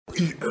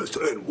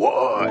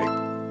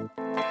PSNY.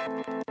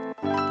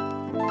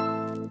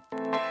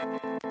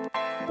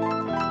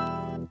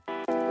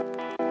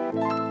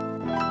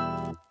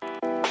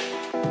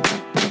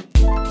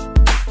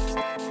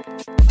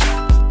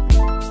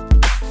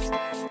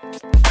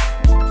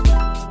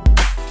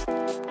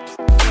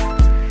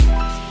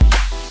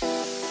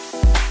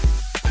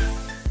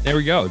 There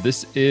we go.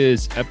 This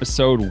is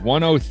episode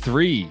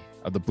 103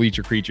 of the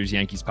Bleacher Creatures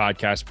Yankees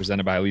podcast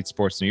presented by Elite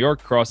Sports New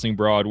York, Crossing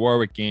Broad,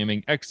 Warwick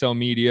Gaming, XL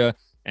Media,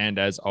 and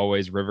as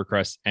always,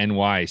 Rivercrest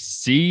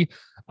NYC.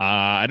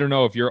 I don't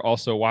know if you're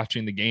also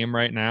watching the game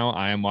right now.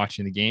 I am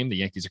watching the game. The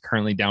Yankees are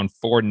currently down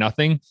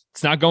 4-0.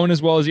 It's not going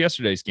as well as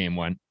yesterday's game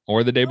went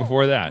or the day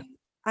before that.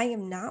 I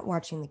am not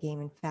watching the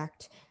game. In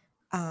fact,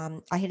 I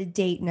had a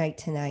date night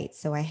tonight,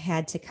 so I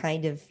had to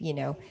kind of,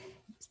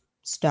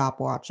 stop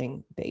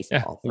watching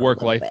baseball. Yeah,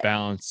 work-life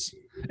balance.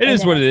 It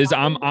is what it is.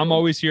 I'm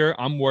always here.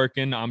 I'm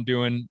working. I'm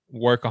doing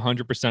work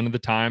 100% of the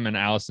time, and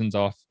Allison's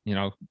off,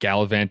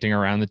 gallivanting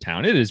around the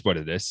town. It is what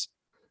it is.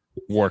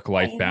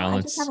 Work-life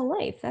balance. I just have a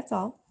life. That's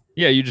all.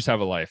 Yeah, you just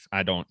have a life.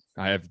 I don't.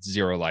 I have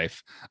zero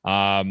life.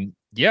 We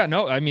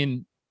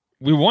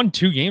won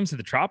 2 games at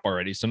the Trop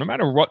already. So no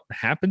matter what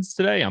happens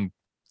today, I'm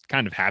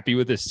kind of happy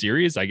with this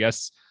series. I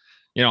guess,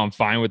 I'm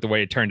fine with the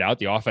way it turned out.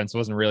 The offense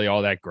wasn't really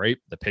all that great.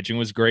 The pitching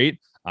was great.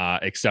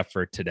 Except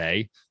for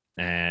today.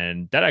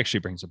 And that actually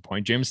brings a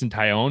point. Jameson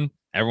Taillon,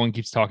 everyone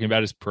keeps talking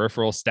about his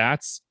peripheral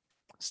stats.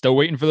 Still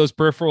waiting for those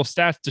peripheral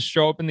stats to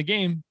show up in the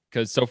game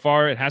because so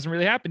far it hasn't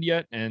really happened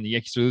yet. And the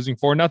Yankees are losing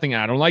 4-0. And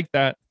I don't like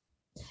that.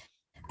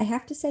 I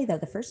have to say, though,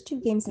 the first 2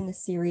 games in the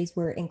series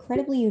were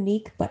incredibly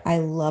unique, but I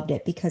loved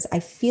it because I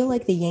feel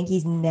like the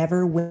Yankees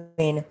never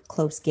win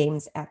close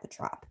games at the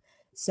Trop.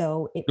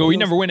 So we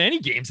never win any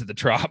games at the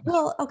Trop.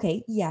 Well,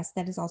 okay. Yes,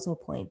 that is also a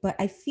point. But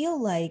I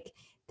feel like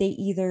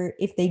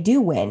if they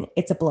do win,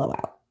 it's a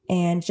blowout.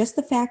 And just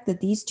the fact that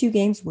these 2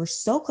 games were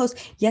so close.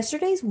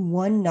 Yesterday's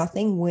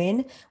 1-0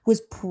 win was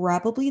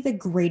probably the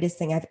greatest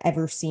thing I've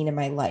ever seen in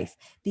my life,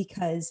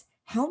 because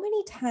how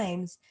many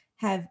times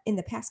in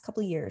the past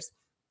couple of years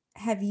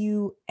have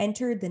you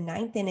entered the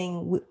 9th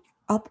inning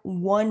up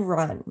 1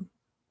 run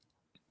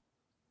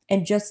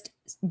and just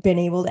been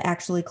able to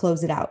actually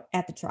close it out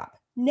at the Trop?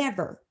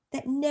 Never.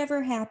 That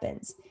never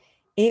happens.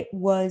 It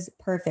was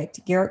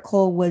perfect. Gerrit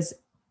Cole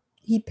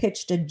he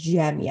pitched a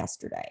gem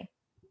yesterday.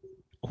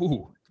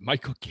 Ooh,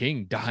 Michael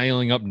King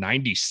dialing up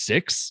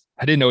 96.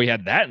 I didn't know he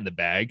had that in the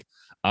bag.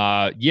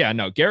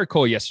 Gerrit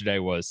Cole yesterday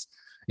was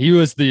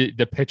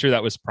the pitcher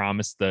that was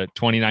promised, the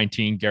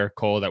 2019 Gerrit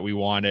Cole that we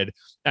wanted.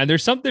 And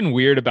there's something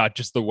weird about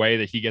just the way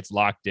that he gets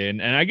locked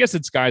in. And I guess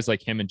it's guys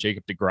like him and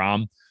Jacob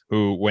deGrom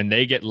who, when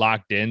they get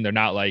locked in, they're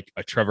not like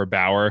a Trevor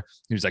Bauer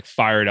who's like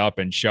fired up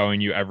and showing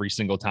you every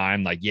single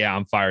time, like, yeah,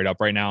 I'm fired up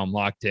right now, I'm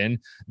locked in.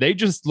 They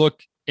just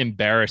look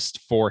embarrassed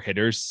for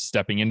hitters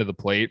stepping into the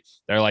plate.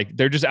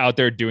 They're just out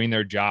there doing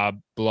their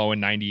job, blowing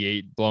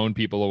 98, blowing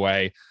people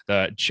away.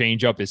 The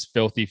changeup is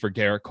filthy for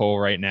Gerrit Cole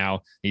right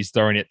now. He's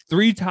throwing it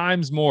 3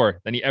 times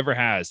more than he ever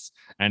has,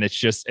 and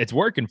it's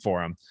working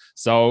for him.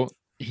 So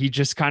he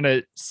just kind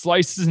of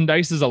slices and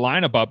dices a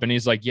lineup up, and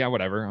he's like, yeah,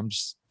 whatever, I'm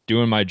just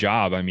doing my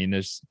job. I mean,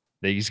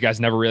 these guys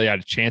never really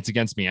had a chance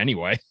against me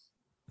anyway.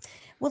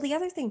 Well, the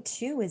other thing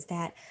too is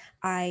that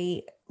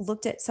I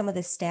looked at some of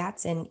the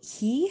stats, and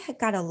he had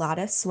got a lot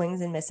of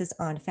swings and misses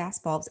on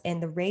fastballs,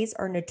 and the Rays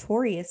are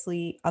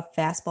notoriously a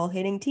fastball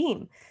hitting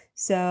team.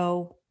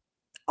 So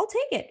I'll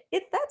take it.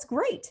 That's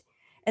great.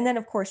 And then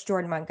of course,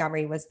 Jordan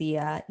Montgomery was the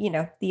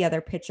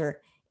other pitcher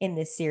in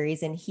this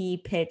series, and he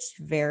pitched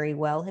very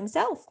well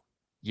himself.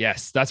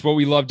 Yes, that's what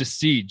we love to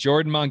see.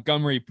 Jordan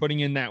Montgomery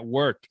putting in that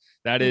work.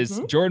 That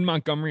is Jordan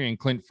Montgomery and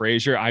Clint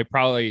Frazier. I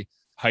probably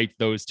hype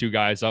those 2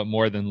 guys up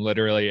more than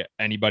literally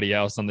anybody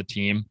else on the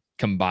team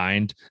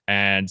combined.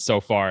 And so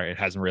far, it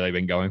hasn't really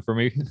been going for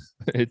me.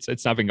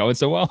 It's not been going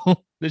so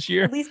well this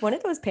year. At least one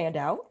of those panned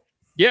out.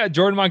 Yeah,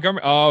 Jordan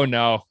Montgomery. Oh,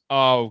 no.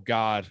 Oh,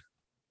 God.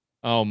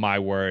 Oh, my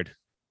word.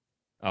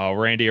 Oh,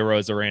 Randy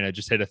Arozarena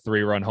just hit a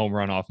 3-run home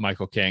run off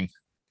Michael King.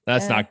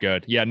 That's not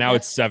good. Yeah, now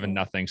it's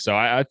 7-0. So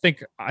I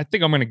think I'm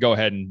going to go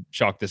ahead and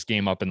chalk this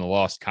game up in the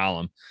lost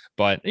column.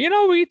 But,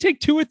 we take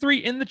 2 or 3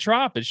 in the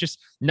Trop. It's just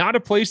not a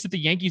place that the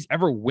Yankees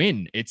ever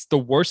win. It's the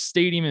worst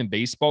stadium in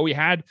baseball. We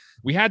had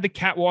the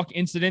catwalk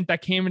incident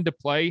that came into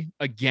play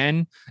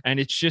again. And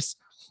it's just,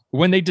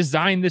 when they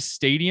designed this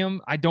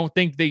stadium, I don't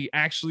think they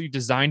actually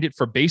designed it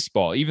for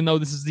baseball, even though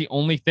this is the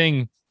only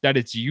thing that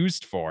it's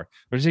used for.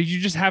 But you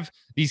just have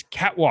these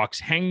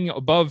catwalks hanging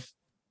above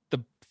the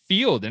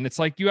field, and it's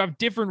like you have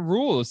different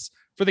rules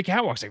for the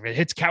catwalks. Like if it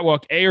hits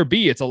catwalk A or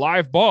B, it's a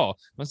live ball.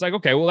 It's like,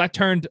 okay, well, that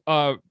turned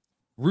a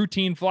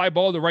routine fly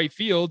ball to right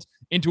field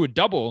into a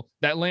double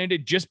that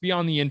landed just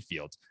beyond the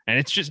infield. And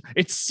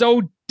it's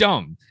so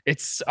dumb.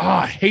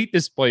 I hate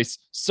this place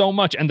so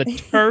much. And the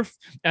turf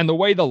and the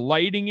way the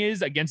lighting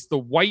is against the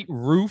white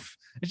roof.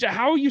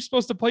 How are you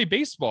supposed to play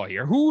baseball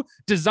here? Who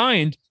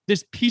designed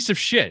this piece of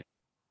shit?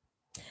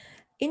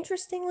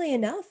 Interestingly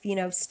enough,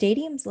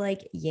 stadiums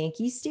like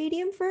Yankee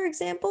Stadium, for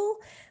example,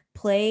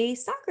 play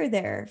soccer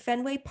there.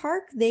 Fenway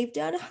Park, they've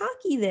done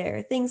hockey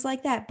there, things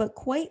like that. But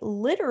quite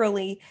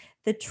literally,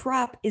 the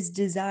Trop is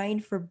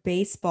designed for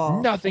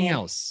baseball, Nothing and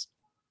else.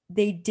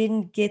 they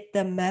didn't get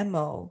the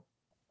memo.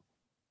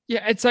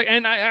 Yeah, it's like,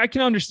 and I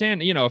can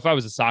understand, if I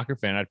was a soccer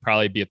fan, I'd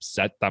probably be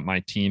upset that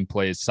my team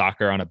plays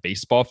soccer on a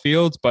baseball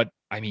field. But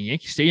I mean,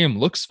 Yankee Stadium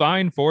looks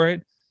fine for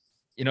it.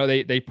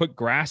 They put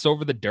grass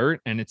over the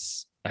dirt, and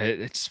it's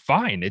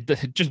fine.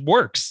 It just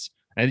works,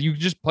 and you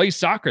just play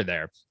soccer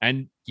there,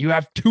 and you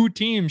have two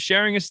teams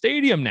sharing a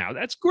stadium now.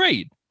 That's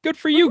great. Good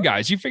for you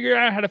guys. You figured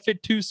out how to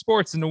fit two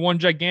sports into one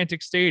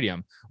gigantic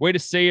stadium. Way to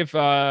save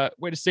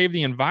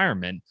the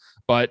environment.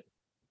 But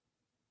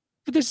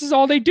this is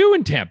all they do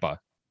in Tampa.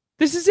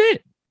 This is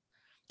it.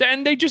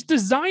 And they just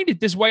designed it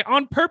this way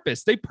on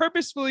purpose. They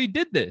purposefully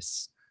did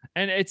this.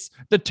 And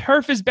the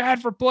turf is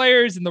bad for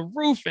players and the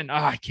roof, and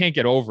I can't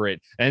get over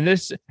it. And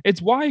it's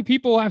why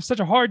people have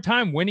such a hard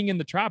time winning in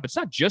the Trop. It's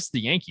not just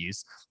the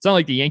Yankees. It's not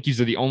like the Yankees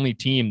are the only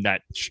team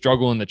that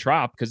struggle in the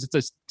Trop, because it's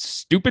a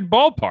stupid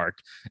ballpark.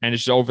 And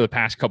it's over the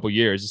past couple of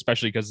years,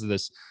 especially because of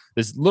this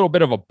little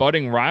bit of a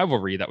budding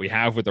rivalry that we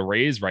have with the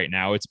Rays right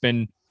now. It's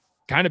been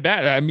kind of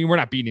bad. I mean, we're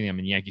not beating them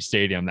in Yankee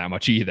Stadium that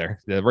much either.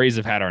 The Rays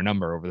have had our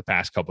number over the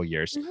past couple of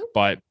years,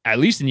 but at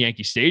least in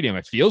Yankee Stadium,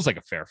 it feels like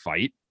a fair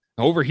fight.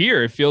 Over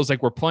here, it feels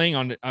like we're playing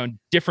on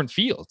different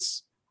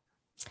fields.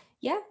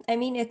 Yeah, I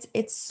mean,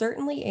 it's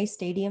certainly a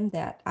stadium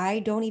that I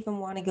don't even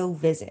want to go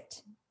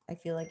visit. I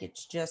feel like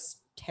it's just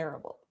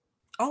terrible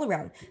all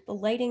around. The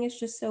lighting is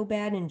just so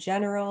bad in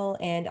general,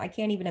 and I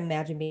can't even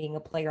imagine being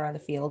a player on the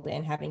field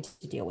and having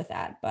to deal with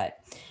that. But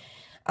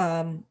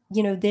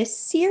this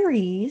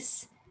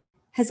series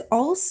has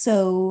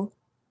also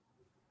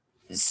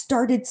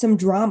started some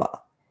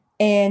drama,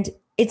 and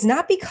it's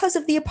not because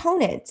of the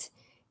opponent.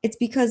 It's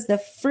because the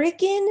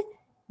freaking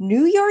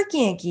New York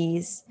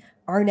Yankees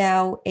are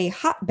now a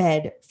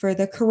hotbed for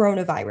the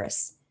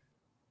coronavirus.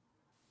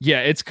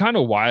 Yeah, it's kind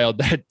of wild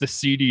that the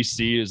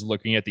CDC is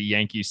looking at the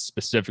Yankees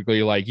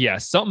specifically like, yeah,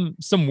 some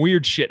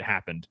weird shit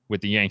happened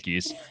with the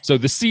Yankees. So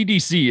the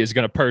CDC is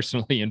going to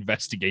personally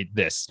investigate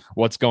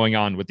what's going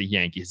on with the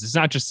Yankees. It's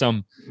not just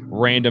some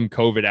random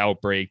COVID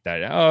outbreak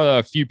that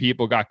a few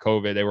people got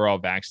COVID. They were all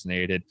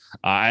vaccinated.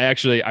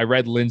 I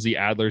read Lindsay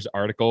Adler's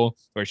article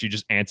where she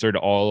just answered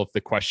all of the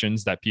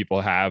questions that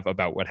people have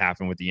about what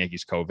happened with the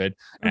Yankees COVID.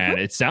 And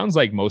it sounds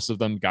like most of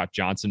them got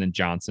Johnson &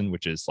 Johnson,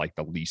 which is like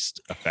the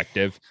least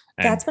effective.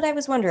 That's what I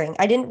was wondering.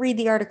 I didn't read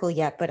the article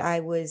yet, but I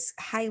was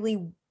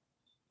highly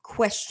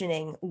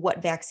questioning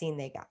what vaccine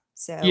they got.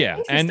 So yeah,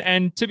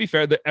 and to be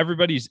fair,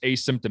 everybody's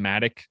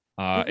asymptomatic,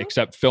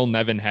 except Phil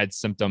Nevin had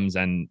symptoms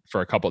and for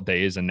a couple of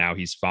days, and now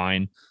he's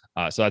fine.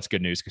 So that's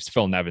good news because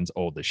Phil Nevin's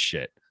old as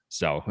shit.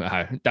 So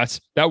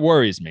that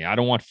worries me. I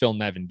don't want Phil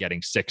Nevin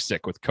getting sick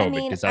with COVID,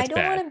 because that's bad.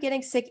 I don't want him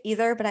getting sick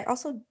either, but I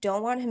also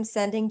don't want him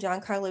sending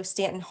Giancarlo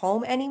Stanton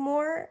home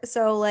anymore.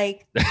 So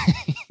like.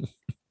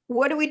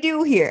 What do we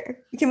do here?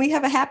 Can we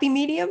have a happy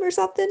medium or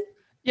something?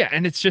 Yeah,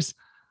 and it's just,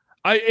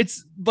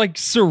 it's like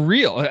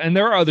surreal. And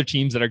there are other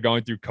teams that are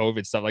going through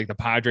COVID stuff. Like the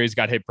Padres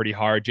got hit pretty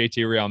hard. JT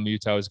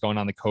Realmuto is going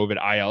on the COVID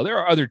IL. There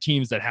are other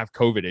teams that have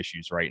COVID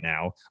issues right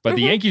now. But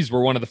the Yankees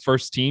were one of the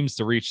first teams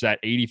to reach that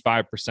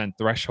 85%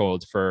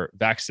 threshold for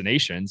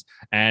vaccinations.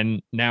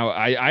 And now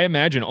I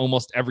imagine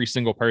almost every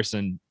single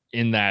person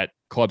in that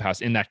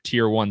clubhouse in that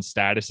tier 1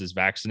 status is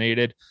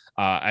vaccinated.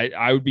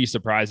 I would be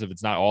surprised if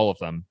it's not all of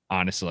them,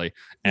 honestly.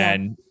 Yeah.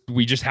 And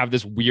we just have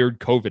this weird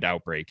COVID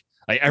outbreak.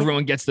 Like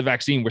everyone gets the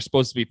vaccine. We're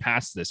supposed to be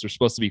past this. We're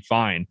supposed to be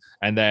fine.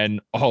 And then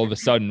all of a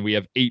sudden we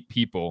have 8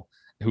 people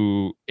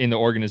who in the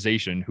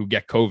organization who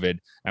get COVID.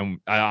 And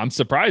I'm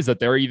surprised that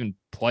they're even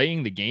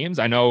playing the games.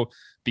 I know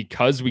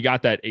because we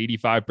got that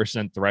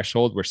 85%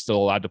 threshold, we're still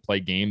allowed to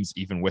play games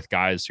even with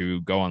guys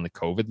who go on the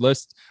COVID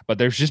list. But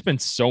there's just been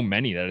so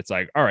many that it's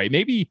like, all right,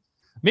 maybe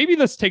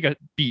let's take a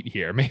beat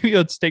here. Maybe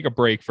let's take a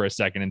break for a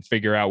second and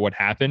figure out what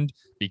happened,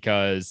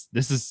 because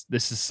this is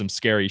some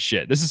scary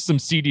shit. This is some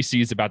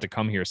CDC's about to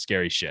come here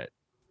scary shit.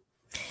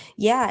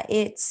 Yeah,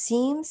 it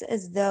seems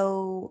as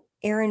though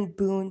Aaron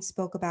Boone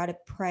spoke about it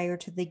prior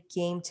to the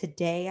game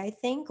today, I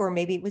think, or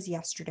maybe it was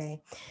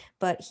yesterday.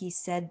 But he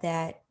said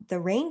that the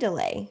rain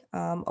delay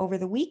over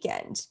the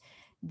weekend,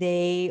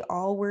 they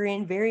all were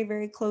in very,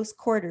 very close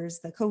quarters.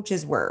 The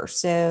coaches were.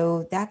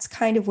 So that's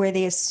kind of where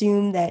they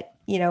assume that,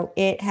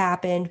 it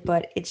happened,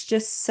 but it's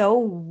just so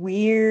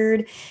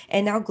weird.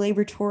 And now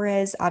Gleyber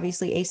Torres,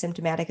 obviously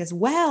asymptomatic as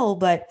well,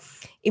 but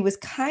it was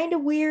kind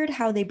of weird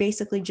how they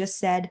basically just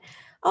said,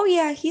 oh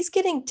yeah, he's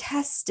getting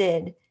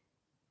tested,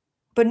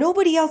 but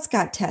nobody else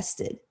got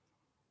tested.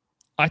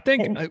 I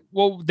think,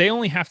 they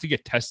only have to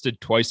get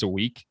tested twice a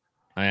week.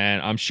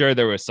 And I'm sure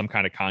there was some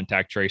kind of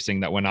contact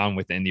tracing that went on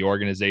within the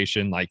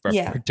organization. Like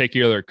a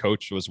particular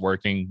coach was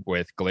working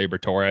with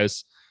Gleyber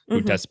Torres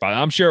who tested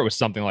positive. I'm sure it was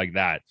something like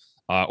that.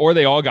 Or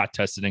they all got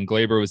tested and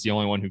Gleyber was the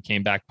only one who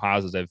came back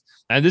positive.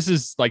 And this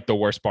is like the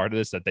worst part of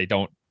this, that they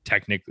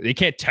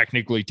can't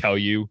technically tell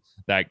you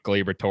that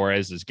Gleyber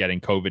Torres is getting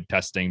COVID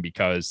testing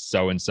because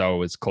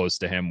so-and-so is close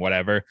to him,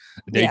 whatever.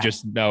 They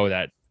just know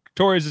that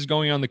Torres is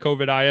going on the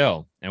COVID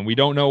IL, and we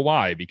don't know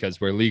why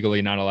because we're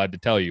legally not allowed to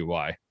tell you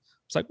why.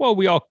 It's like, well,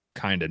 we all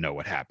kind of know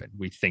what happened.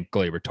 We think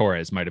Gleyber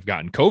Torres might have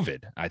gotten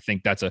COVID. I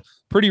think that's a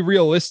pretty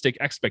realistic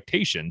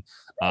expectation.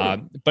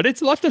 But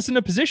it's left us in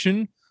a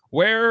position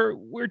where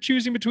we're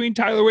choosing between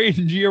Tyler Wade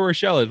and Gio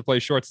Urshela to play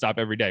shortstop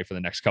every day for the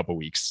next couple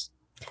weeks.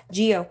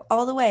 Gio,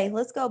 all the way.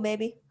 Let's go,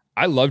 baby.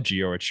 I love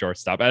Gio at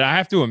shortstop. And I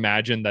have to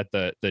imagine that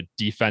the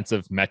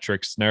defensive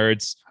metrics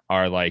nerds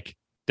are like,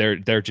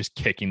 they're just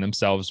kicking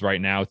themselves right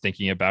now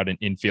thinking about an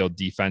infield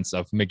defense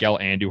of Miguel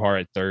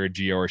Andujar at third,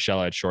 Gio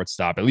Urshela at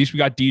shortstop. At least we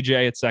got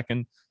DJ at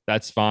second.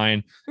 That's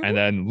fine. Mm-hmm. And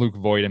then Luke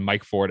Voigt and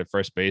Mike Ford at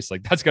first base.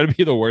 Like, that's got to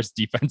be the worst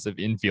defensive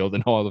infield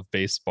in all of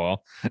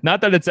baseball.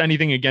 Not that it's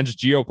anything against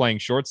Gio playing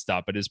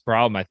shortstop, but his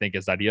problem, I think,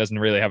 is that he doesn't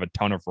really have a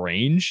ton of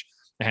range.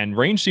 And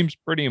range seems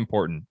pretty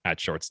important at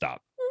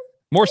shortstop.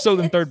 More so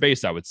than third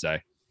base, I would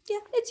say. Yeah,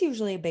 it's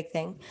usually a big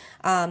thing.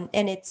 And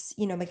it's,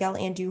 Miguel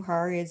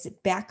Andujar is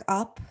back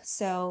up.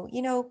 So,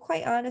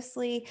 quite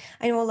honestly,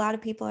 I know a lot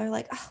of people are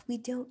like, oh, we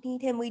don't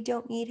need him. We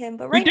don't need him.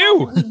 But right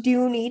now we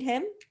do need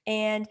him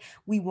and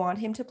we want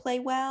him to play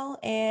well.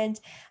 And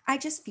I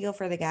just feel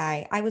for the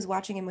guy. I was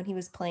watching him when he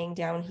was playing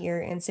down here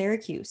in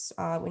Syracuse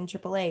in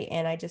AAA,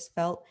 and I just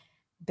felt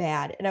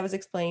bad. And I was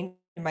explaining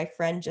to my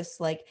friend just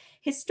like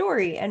his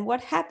story and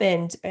what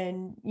happened,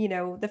 and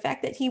the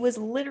fact that he was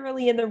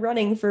literally in the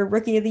running for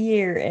Rookie of the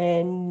Year,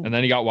 and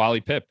then he got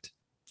Wally pipped.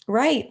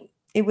 Right.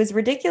 It was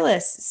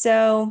ridiculous.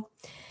 So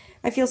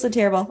I feel so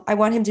terrible. I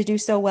want him to do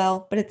so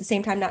well, but at the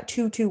same time, not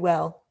too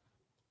well.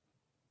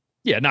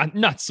 Yeah,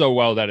 not so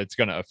well that it's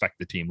going to affect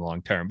the team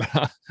long term,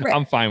 but right.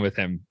 I'm fine with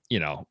him,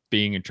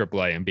 being in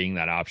AAA and being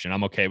that option.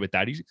 I'm okay with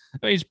that. He's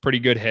a pretty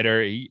good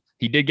hitter. He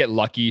did get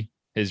lucky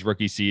his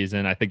rookie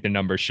season. I think the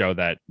numbers show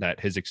that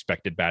his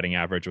expected batting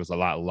average was a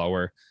lot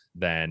lower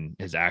than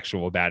his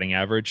actual batting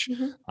average,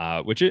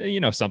 which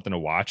is, something to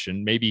watch.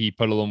 And maybe he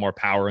put a little more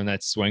power in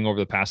that swing over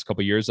the past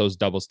couple of years. Those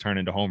doubles turn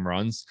into home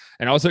runs.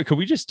 And also, could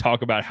we just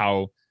talk about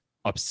how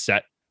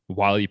upset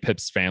Wally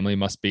Pipp's family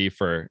must be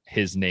for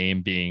his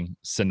name being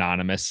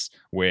synonymous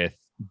with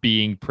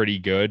being pretty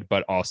good,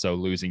 but also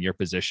losing your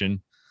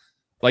position?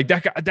 Like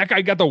that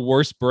guy got the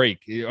worst break.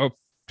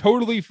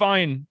 Totally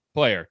fine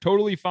player,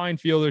 totally fine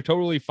fielder,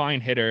 totally fine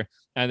hitter,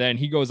 and then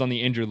he goes on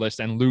the injured list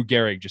and Lou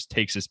Gehrig just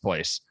takes his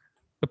place.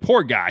 The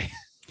poor guy.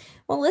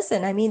 Well,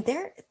 listen, I mean,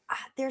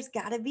 there's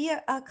got to be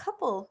a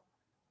couple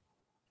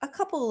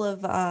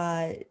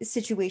of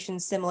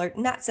situations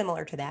not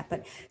similar to that,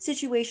 but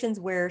situations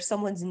where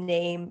someone's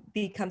name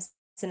becomes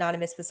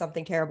synonymous with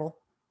something terrible.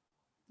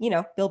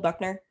 Bill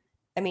Buckner.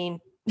 I mean,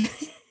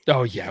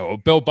 oh yeah, well,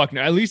 Bill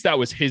Buckner, at least that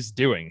was his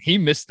doing. He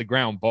missed the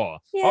ground ball.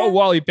 Yeah. All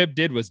Wally Pipp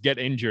did was get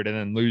injured and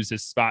then lose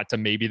his spot to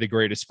maybe the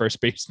greatest first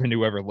baseman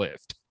who ever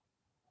lived.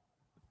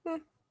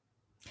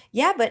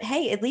 Yeah, but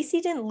hey, at least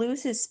he didn't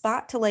lose his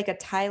spot to like a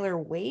Tyler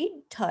Wade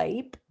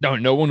type.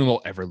 No one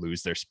will ever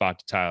lose their spot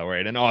to Tyler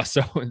Wade. And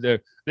also,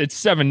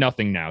 it's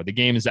 7-0 now. The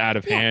game is out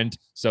of hand.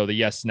 So the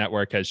Yes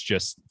Network has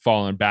just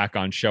fallen back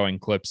on showing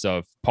clips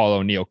of Paul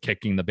O'Neill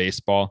kicking the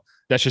baseball.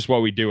 That's just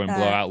what we do in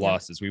blowout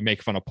losses. We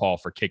make fun of Paul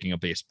for kicking a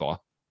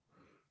baseball.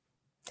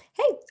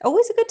 Hey,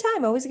 always a good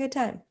time. Always a good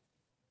time.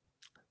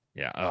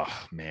 Yeah.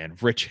 Oh, man.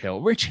 Rich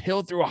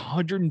Hill threw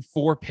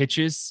 104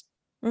 pitches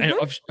and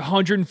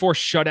 104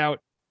 shutout.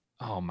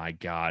 Oh, my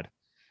God.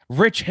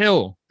 Rich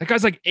Hill. That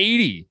guy's like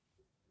 80.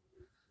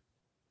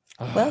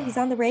 Well, he's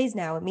on the Rays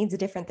now. It means a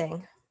different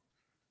thing.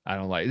 I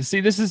don't like.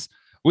 See,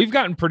 we've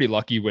gotten pretty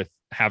lucky with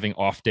having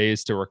off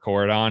days to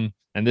record on.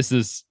 And this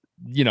is,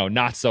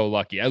 not so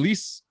lucky. At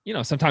least,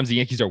 sometimes the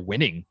Yankees are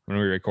winning when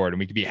we record and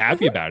we can be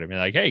happy about it. Be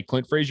like, hey,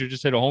 Clint Frazier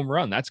just hit a home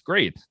run. That's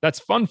great. That's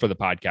fun for the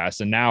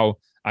podcast. And now,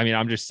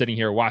 I'm just sitting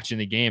here watching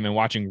the game and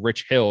watching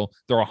Rich Hill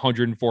throw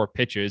 104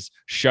 pitches,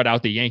 shut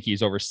out the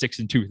Yankees over 6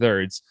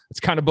 2/3. It's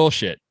kind of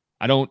bullshit.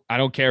 I don't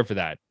care for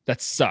that. That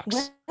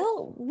sucks.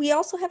 Well, we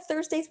also have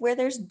Thursdays where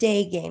there's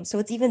day games. So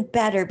it's even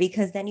better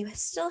because then you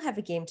still have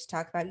a game to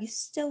talk about. You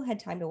still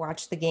had time to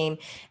watch the game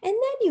and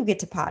then you get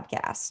to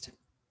podcast.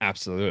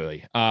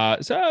 Absolutely.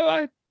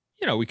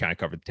 We kind of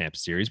covered the Tampa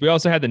series. We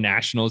also had the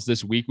Nationals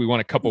this week. We won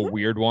a couple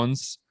weird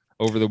ones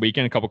over the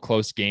weekend, a couple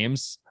close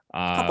games.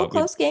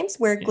 Close games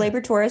where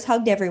Gleyber Torres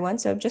hugged everyone.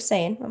 So just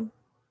saying.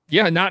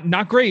 Yeah,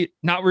 not great.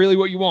 Not really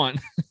what you want.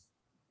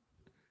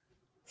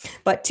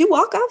 But 2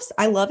 walk-offs,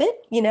 I love it.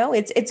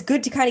 It's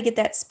good to kind of get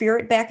that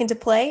spirit back into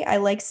play. I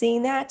like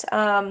seeing that.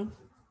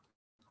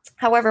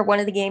 However, one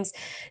of the games,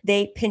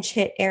 they pinch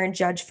hit Aaron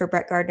Judge for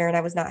Brett Gardner, and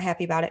I was not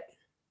happy about it.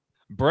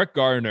 Brett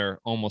Gardner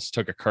almost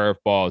took a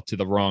curveball to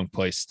the wrong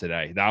place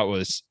today. That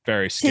was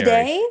very scary.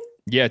 Today?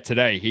 Yeah,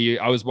 today.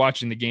 I was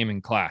watching the game in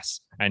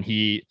class and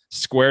he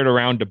squared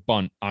around to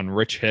bunt on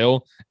Rich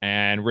Hill,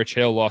 and Rich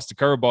Hill lost a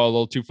curveball a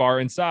little too far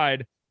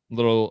inside, a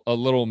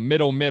little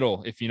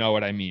middle, if you know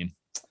what I mean.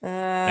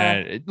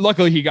 And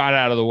luckily he got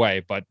out of the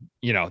way, but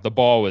the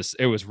ball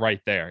was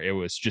right there. It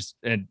was just,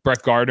 and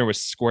Brett Gardner was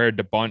squared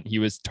to bunt. He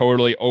was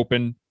totally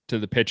open to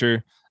the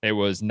pitcher. It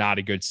was not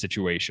a good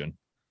situation.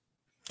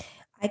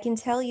 I can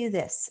tell you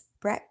this,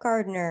 Brett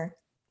Gardner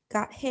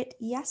got hit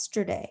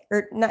yesterday,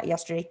 or not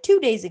yesterday, 2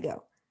 days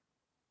ago.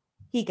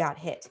 He got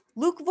hit.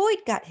 Luke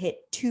Voigt got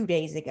hit 2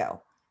 days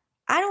ago.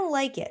 I don't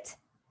like it.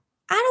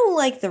 I don't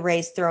like the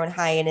Rays throwing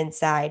high and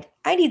inside.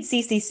 I need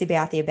CC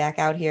Sabathia back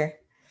out here.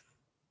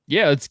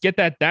 Yeah, let's get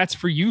that "that's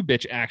for you,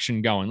 bitch"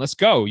 action going. Let's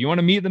go. You want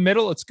to meet in the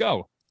middle? Let's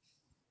go.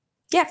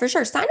 Yeah, for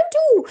sure. Sign him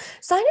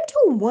to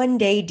a 1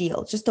 day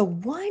deal. Just a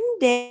 1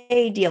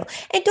 day deal.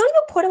 And don't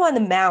even put him on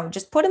the mound.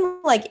 Just put him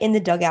like in the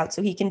dugout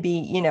so he can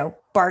be,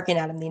 barking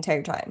at him the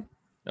entire time.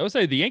 I would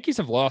say the Yankees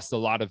have lost a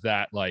lot of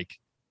that, like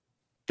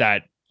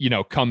that,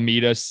 come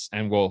meet us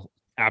and we'll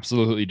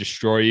absolutely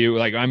destroy you.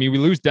 Like, I mean, we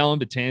lose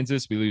Dellin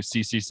Betances, we lose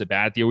CC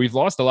Sabathia. We've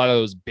lost a lot of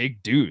those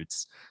big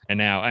dudes. And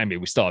now, I mean,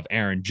 we still have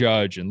Aaron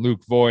Judge and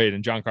Luke Voigt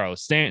and Giancarlo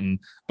Stanton,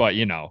 but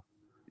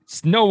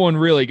no one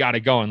really got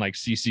it going like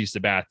CC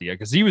Sabathia,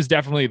 because he was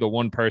definitely the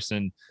one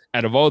person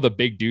out of all the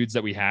big dudes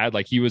that we had,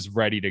 like he was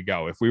ready to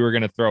go. If we were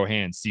going to throw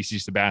hands, CC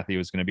Sabathia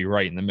was going to be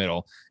right in the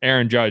middle.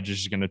 Aaron Judge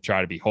is going to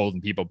try to be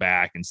holding people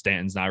back, and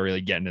Stanton's not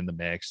really getting in the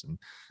mix, and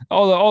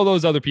all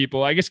those other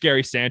people. I guess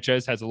Gary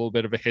Sanchez has a little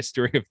bit of a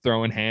history of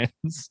throwing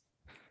hands.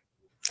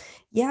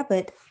 Yeah,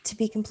 but to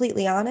be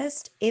completely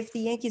honest, if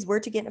the Yankees were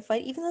to get in a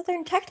fight, even though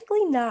they're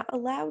technically not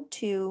allowed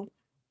to,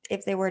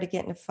 if they were to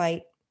get in a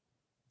fight,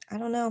 I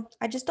don't know.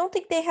 I just don't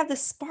think they have the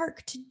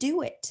spark to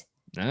do it.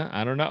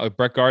 I don't know.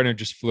 Brett Gardner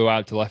just flew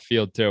out to left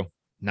field too.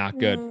 Not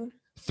good.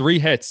 3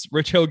 hits.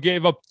 Rich Hill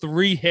gave up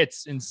 3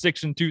 hits in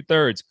 6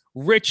 2/3.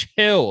 Rich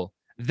Hill,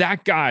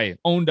 that guy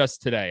owned us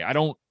today.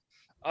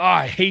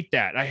 I hate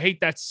that. I hate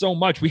that so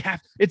much.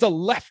 It's a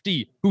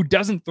lefty who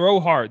doesn't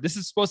throw hard. This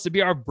is supposed to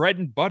be our bread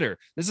and butter.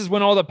 This is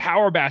when all the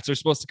power bats are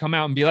supposed to come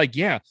out and be like,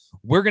 yeah,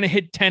 we're going to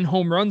hit 10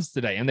 home runs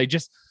today. And they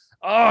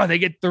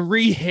get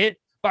 3 hit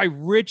by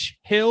Rich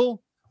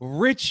Hill.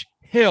 Rich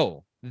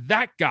Hill,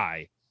 that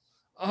guy.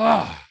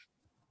 I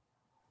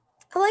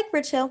like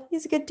Rich Hill.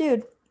 He's a good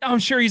dude. I'm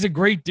sure he's a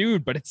great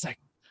dude, but it's like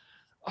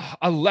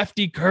a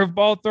lefty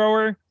curveball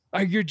thrower.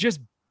 You're just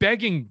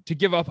begging to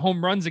give up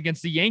home runs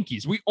against the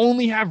Yankees. We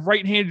only have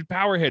right-handed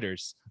power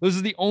hitters. Those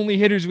are the only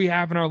hitters we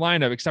have in our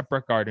lineup, except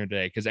Brett Gardner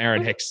today, because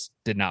Aaron Hicks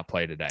did not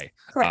play today.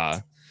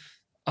 Correct.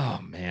 Oh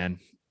man,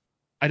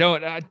 I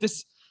don't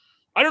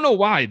know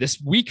why this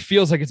week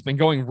feels like it's been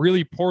going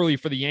really poorly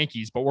for the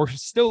Yankees, but we're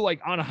still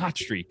like on a hot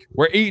streak.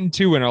 We're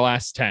 8-2 in our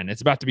last 10.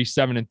 It's about to be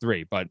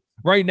 7-3, but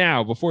right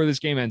now, before this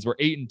game ends, we're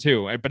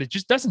 8-2, but it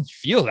just doesn't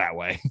feel that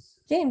way.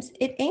 James,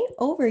 it ain't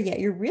over yet.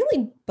 You're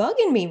really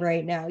bugging me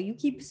right now. You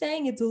keep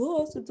saying it's a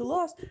loss. It's a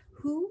loss.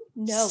 Who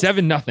knows?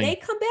 7-0. They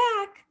come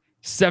back.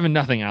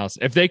 7-0, Alice.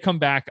 If they come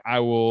back, I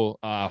will.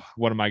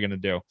 What am I going to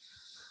do?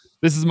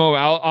 This is Mo.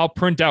 I'll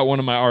print out one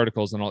of my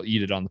articles and I'll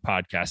eat it on the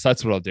podcast.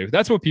 That's what I'll do.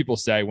 That's what people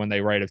say when they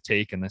write a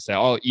take and they say,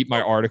 "I'll eat my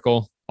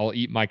article. I'll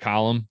eat my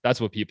column." That's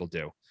what people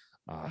do.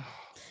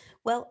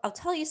 Well, I'll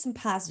tell you some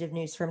positive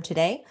news from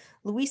today.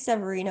 Luis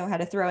Severino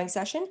had a throwing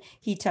session.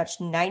 He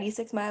touched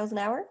 96 miles an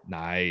hour.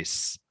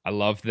 Nice. I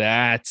love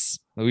that.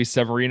 Luis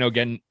Severino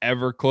getting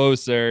ever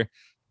closer.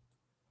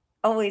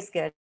 Always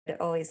good.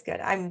 Always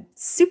good. I'm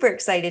super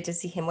excited to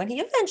see him when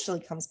he eventually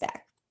comes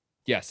back.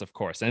 Yes, of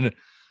course. And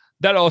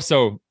that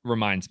also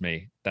reminds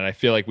me that I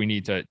feel like we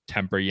need to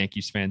temper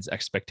Yankees fans'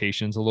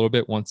 expectations a little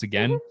bit once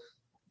again. Mm-hmm.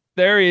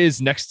 There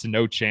is next to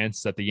no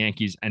chance that the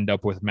Yankees end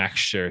up with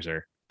Max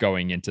Scherzer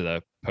going into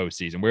the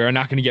postseason. We are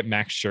not going to get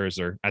Max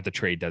Scherzer at the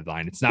trade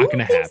deadline. It's not going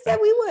to happen. That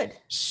we would.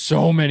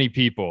 So many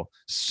people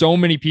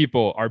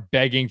are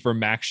begging for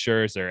Max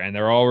Scherzer, and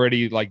they're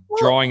already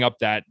drawing up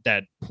that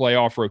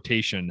playoff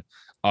rotation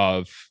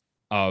of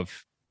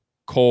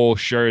Cole,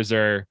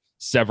 Scherzer,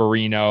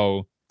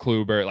 Severino,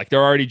 Kluber. Like,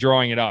 they're already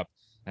drawing it up.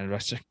 And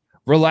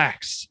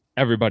relax,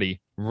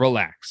 everybody.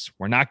 Relax.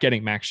 We're not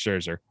getting Max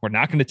Scherzer. We're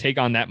not going to take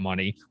on that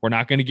money. We're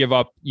not going to give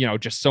up,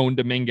 Jason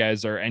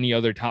Dominguez or any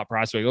other top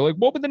prospect. Like,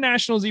 what would the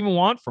Nationals even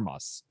want from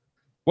us?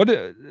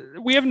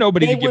 We have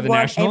nobody to give the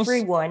Nationals.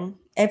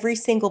 Every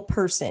single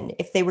person,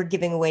 if they were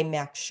giving away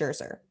Max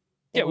Scherzer.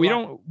 Yeah, we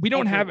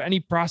don't have any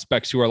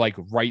prospects who are like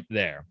right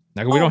there.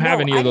 Like, we don't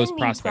have any of those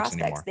prospects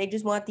anymore. They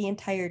just want the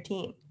entire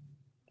team.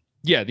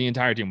 Yeah, the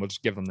entire team. We'll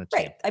just give them the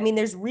team. Right. I mean,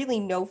 there's really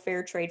no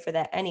fair trade for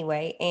that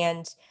anyway.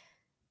 And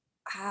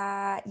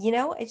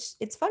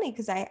it's funny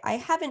because I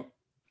haven't,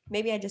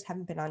 maybe I just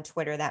haven't been on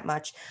Twitter that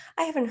much.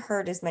 I haven't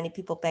heard as many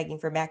people begging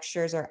for Max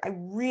Scherzer. I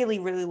really,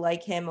 really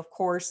like him. Of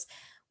course,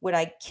 would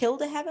I kill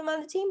to have him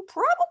on the team?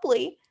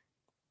 Probably,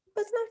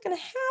 but it's not going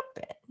to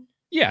happen.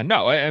 Yeah,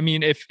 no, I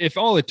mean, if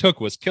all it took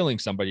was killing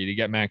somebody to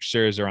get Max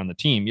Scherzer on the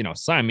team,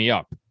 sign me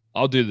up.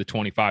 I'll do the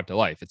 25 to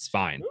life. It's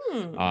fine.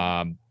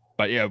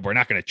 But yeah, we're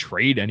not going to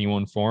trade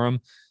anyone for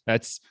him.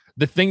 That's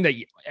the thing that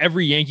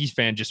every Yankees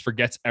fan just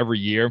forgets every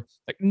year.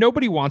 Like,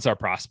 nobody wants our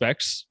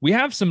prospects. We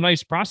have some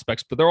nice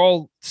prospects, but they're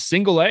all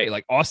single A.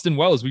 Like Austin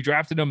Wells, we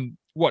drafted him,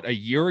 a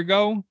year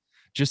ago?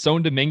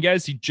 Jason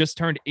Dominguez, he just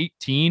turned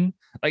 18.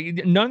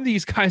 Like, none of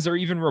these guys are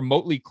even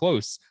remotely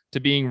close to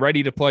being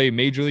ready to play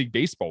Major League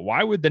Baseball.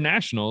 Why would the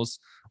Nationals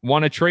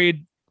want to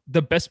trade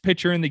the best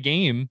pitcher in the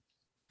game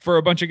for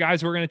a bunch of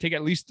guys who are going to take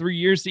at least 3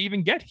 years to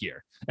even get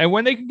here. And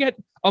when they can get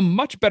a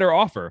much better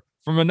offer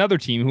from another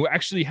team who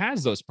actually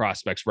has those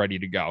prospects ready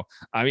to go.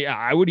 I mean,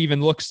 I would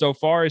even look so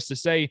far as to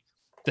say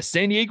the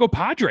San Diego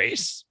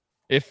Padres,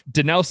 if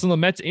Dinelson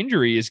Lamet's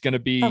injury is going to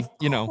be, of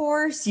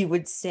course you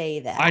would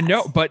say that. I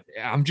know, but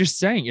I'm just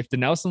saying, if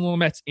Dinelson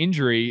Lamet's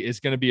injury is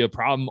going to be a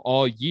problem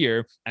all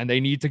year and they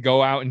need to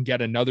go out and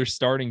get another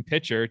starting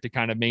pitcher to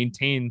kind of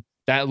maintain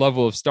that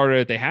level of starter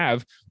that they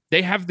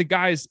have the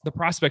guys, the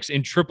prospects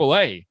in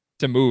AAA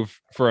to move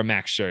for a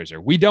Max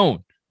Scherzer. We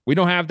don't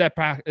have that.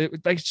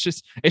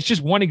 It's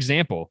just one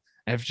example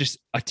of just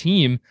a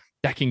team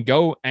that can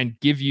go and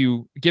give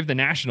the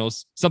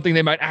Nationals something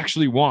they might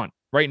actually want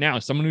right now.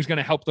 Someone who's going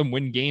to help them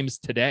win games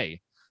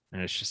today.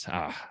 And it's just,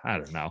 I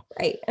don't know.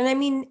 Right. And I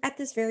mean, at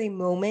this very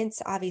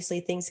moment, obviously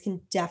things can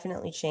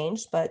definitely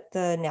change, but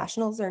the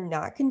Nationals are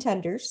not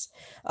contenders.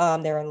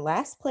 They're in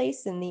last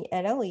place in the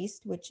NL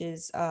East, which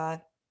is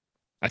a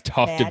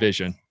tough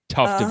division.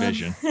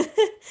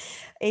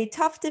 A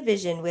tough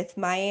division with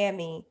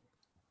Miami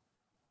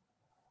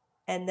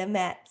and the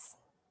Mets.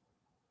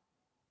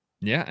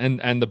 Yeah,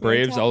 and the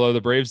Braves, although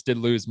the Braves did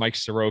lose Mike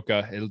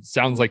Soroka, it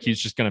sounds like he's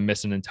just going to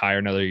miss an entire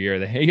another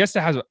year. He has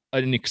to have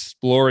an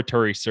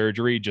exploratory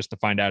surgery just to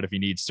find out if he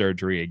needs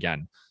surgery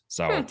again.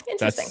 So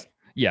that's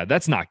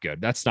not good.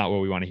 That's not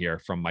what we want to hear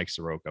from Mike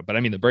Soroka. But I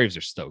mean, the Braves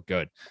are still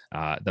good.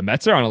 The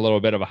Mets are on a little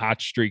bit of a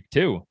hot streak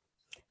too.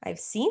 I've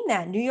seen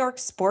that. New York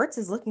sports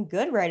is looking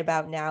good right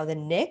about now. The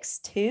Knicks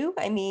too.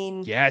 I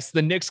mean, yes,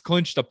 the Knicks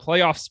clinched a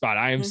playoff spot.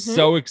 I am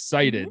so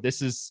excited.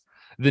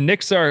 The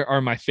Knicks are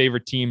my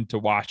favorite team to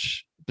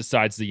watch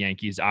besides the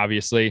Yankees,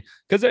 obviously,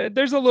 because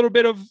there's a little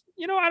bit of,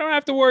 I don't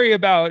have to worry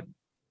about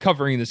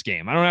covering this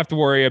game. I don't have to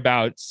worry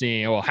about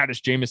seeing, how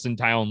does Jameson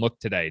Tyone look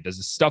today? Does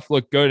his stuff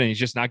look good and he's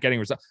just not getting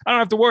results? I don't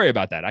have to worry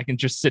about that. I can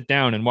just sit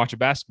down and watch a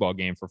basketball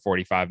game for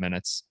 45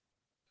 minutes.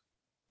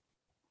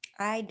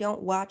 I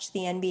don't watch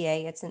the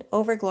NBA. It's an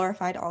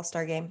overglorified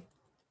all-star game.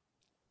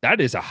 That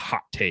is a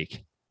hot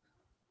take.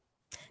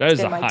 That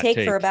is a hot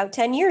take for about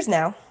 10 years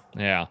now.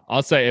 Yeah.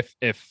 I'll say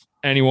if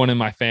anyone in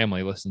my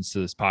family listens to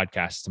this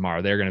podcast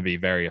tomorrow, they're going to be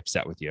very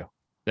upset with you.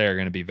 They're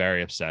going to be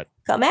very upset.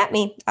 Come at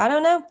me. I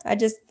don't know. I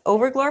just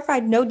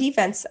overglorified. No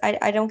defense.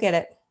 I don't get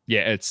it.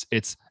 Yeah.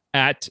 It's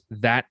at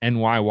that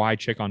NYY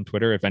chick on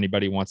Twitter. If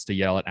anybody wants to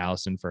yell at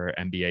Allison for her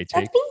NBA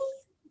take.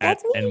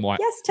 That's me.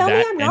 Yes, tell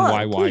me I'm wrong.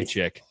 NYY please.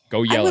 Chick.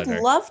 Go yell at her. I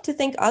would love to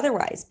think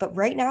otherwise, but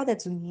right now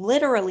that's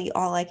literally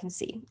all I can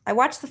see. I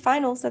watch the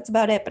finals. That's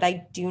about it, but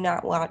I do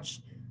not watch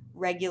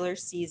regular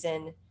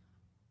season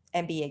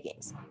NBA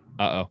games.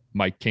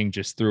 Mike King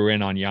just threw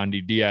in on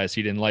Yandy Diaz.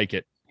 He didn't like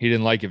it. He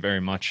didn't like it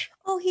very much.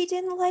 Oh, he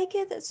didn't like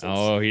it? That's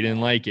so he didn't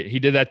like it. He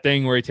did that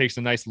thing where he takes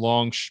a nice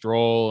long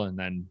stroll and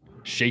then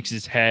shakes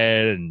his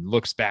head and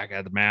looks back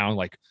at the mound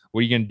like,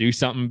 what are you going to do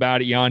something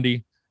about it,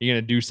 Yandy? You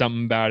going to do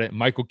something about it?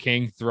 Michael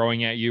King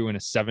throwing at you in a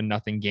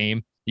 7-0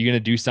 game. You going to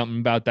do something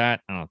about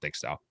that? I don't think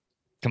so.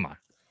 Come on.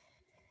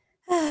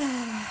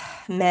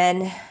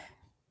 Men.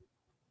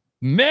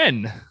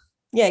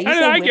 Yeah, you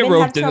said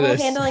women have trouble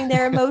handling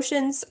their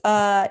emotions.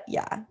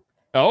 Yeah.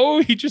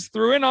 Oh, he just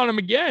threw in on him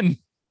again.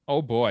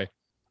 Oh boy.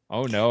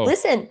 Oh no.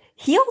 Listen,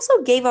 he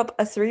also gave up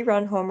a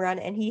 3-run home run,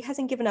 and he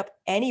hasn't given up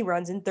any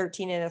runs in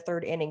 13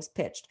 1/3 innings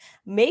pitched.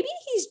 Maybe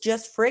he's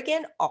just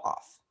freaking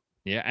off.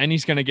 Yeah, and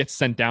he's going to get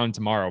sent down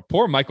tomorrow.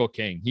 Poor Michael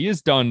King. He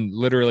has done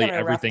literally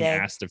everything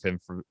asked of him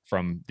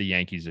from the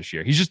Yankees this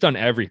year. He's just done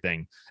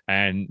everything,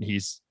 and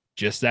he's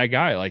just that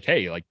guy. Like,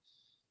 hey, like,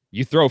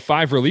 you throw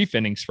 5 relief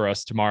innings for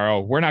us tomorrow,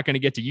 we're not going to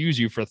get to use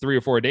you for 3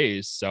 or 4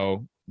 days.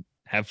 So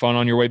have fun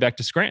on your way back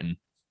to Scranton.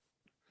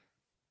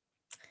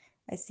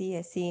 I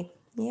see.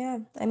 Yeah.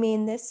 I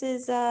mean, this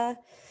is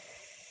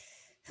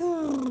probably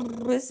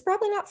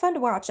not fun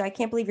to watch. I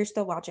can't believe you're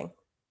still watching.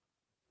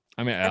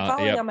 I mean, I'm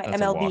following on my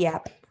MLB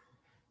app.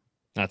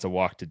 That's a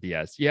walk to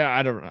Diaz. Yeah,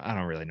 I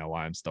don't really know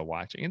why I'm still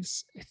watching.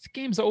 It's the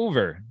game's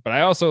over, but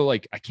I also I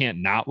can't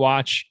not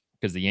watch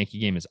because the Yankee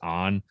game is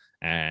on.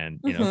 And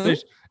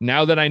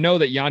now that I know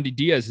that Yandy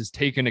Diaz has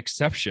taken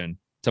exception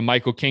to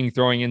Michael King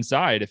throwing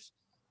inside, if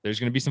there's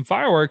going to be some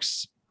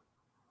fireworks,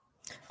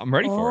 I'm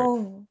ready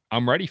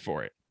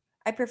for it.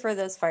 I prefer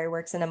those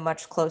fireworks in a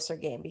much closer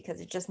game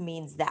because it just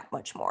means that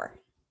much more.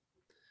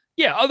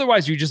 Yeah,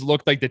 otherwise you just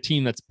look like the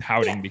team that's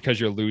pouting because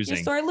you're losing.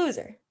 You're a sore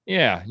loser.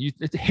 Yeah, you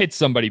hit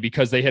somebody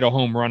because they hit a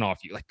home run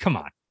off you. Like, come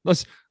on,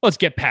 let's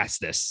get past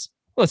this.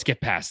 Kevin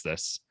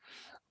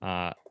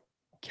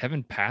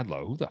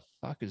Padlo, who the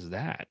fuck is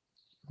that?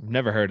 I've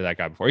never heard of that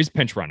guy before. He's a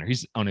pinch runner.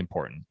 He's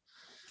unimportant.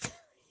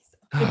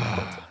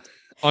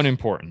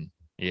 Unimportant.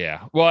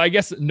 Yeah. Well, I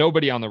guess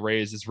nobody on the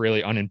Rays is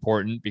really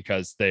unimportant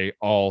because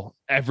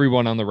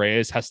everyone on the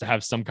Rays has to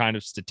have some kind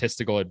of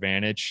statistical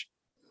advantage.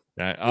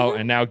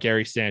 And now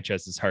Gary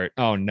Sanchez is hurt.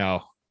 Oh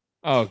no.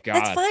 Oh God.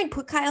 That's fine.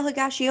 Put Kyle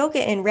Higashioka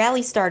in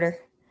rally starter.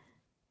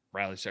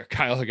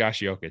 Kyle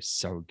Higashioka is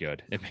so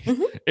good.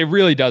 It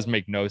really does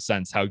make no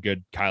sense how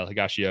good Kyle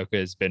Higashioka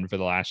has been for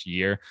the last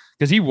year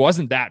because he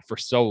wasn't that for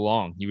so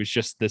long. He was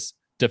just this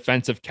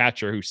defensive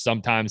catcher who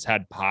sometimes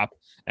had pop.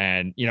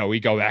 And, we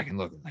go back and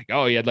look like,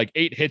 oh, he had like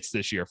 8 hits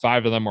this year.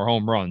 5 of them were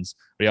home runs,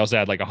 but he also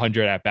had like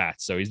 100 at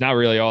bats. So he's not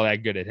really all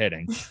that good at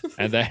hitting.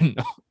 And then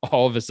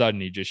all of a sudden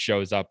he just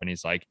shows up and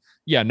he's like,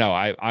 yeah, no,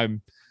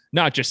 I'm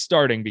not just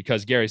starting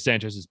because Gary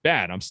Sanchez is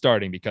bad. I'm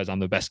starting because I'm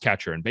the best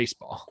catcher in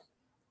baseball.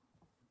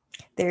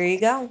 There you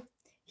go.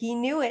 He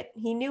knew it.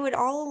 He knew it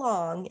all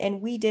along,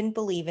 and we didn't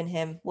believe in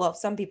him. Well,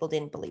 some people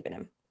didn't believe in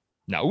him.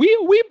 No,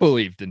 we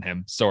believed in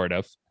him, sort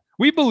of.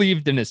 We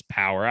believed in his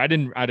power. I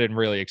didn't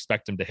really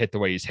expect him to hit the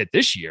way he's hit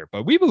this year,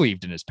 but we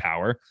believed in his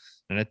power.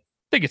 And I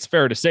think it's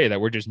fair to say that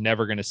we're just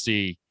never going to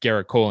see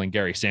Gerrit Cole and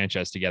Gary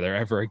Sanchez together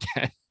ever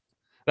again.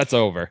 That's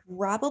over.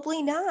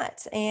 Probably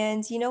not.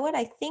 And you know what?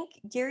 I think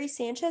Gary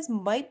Sanchez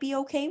might be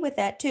okay with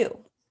that too.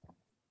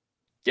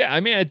 Yeah, I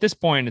mean, at this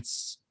point,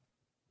 it's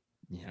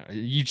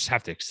you just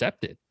have to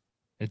accept it.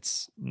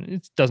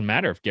 It doesn't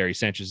matter if Gary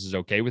Sanchez is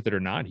okay with it or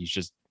not. He's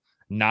just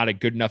not a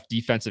good enough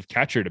defensive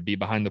catcher to be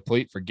behind the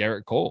plate for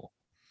Gerrit Cole.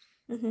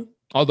 Mm-hmm.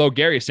 Although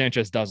Gary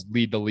Sanchez does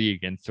lead the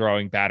league in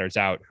throwing batters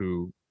out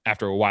who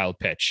after a wild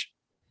pitch.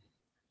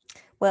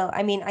 Well,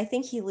 I mean, I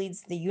think he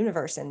leads the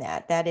universe in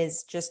that. That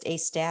is just a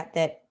stat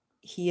that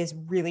he is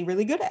really,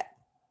 really good at.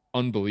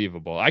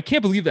 Unbelievable. I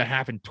can't believe that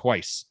happened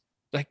twice.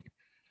 Like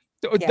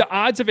the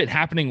odds of it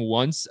happening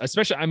once,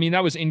 especially, I mean,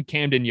 that was in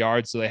Camden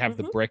Yards, so they have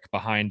the brick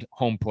behind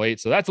home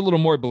plate. So that's a little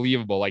more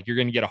believable. Like you're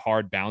going to get a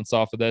hard bounce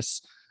off of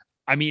this.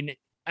 I mean,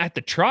 at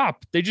the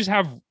Trop, they just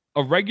have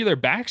a regular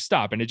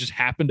backstop and it just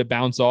happened to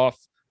bounce off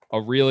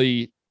a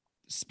really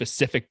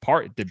specific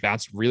part that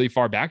bounced really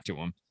far back to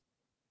him.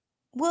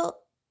 Well,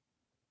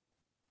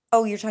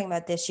 oh, you're talking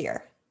about this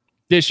year.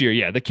 This year,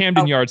 yeah. The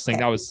Camden Yards thing,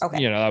 that was,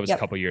 that was a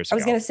couple years ago. I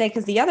was going to say,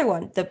 because the other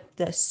one,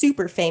 the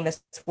super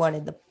famous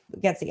one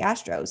against the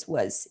Astros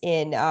was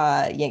in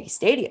Yankee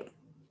Stadium.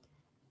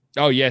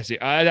 Oh, yes.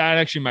 That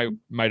actually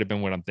might have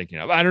been what I'm thinking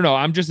of. I don't know.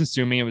 I'm just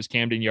assuming it was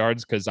Camden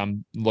Yards because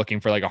I'm looking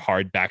for like a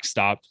hard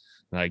backstop.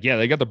 Like, yeah,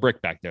 they got the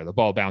brick back there. The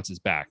ball bounces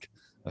back.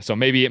 So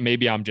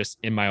maybe I'm just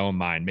in my own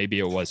mind. Maybe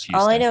it was Houston.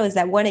 All I know is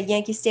that one at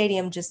Yankee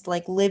Stadium just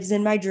like lives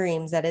in my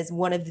dreams. That is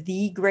one of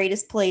the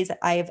greatest plays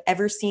I have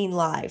ever seen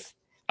live.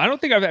 I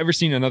don't think I've ever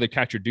seen another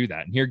catcher do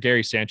that. And here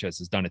Gary Sanchez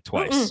has done it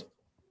twice.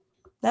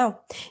 No.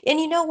 And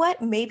you know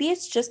what? Maybe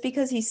it's just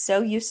because he's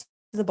so used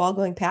to the ball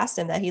going past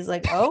him that he's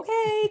like,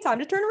 okay, time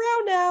to turn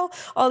around now.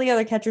 All the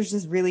other catchers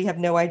just really have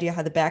no idea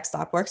how the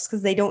backstop works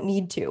because they don't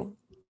need to.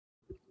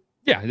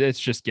 Yeah, it's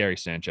just Gary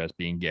Sanchez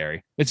being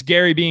Gary. It's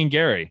Gary being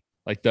Gary.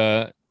 Like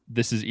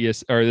this is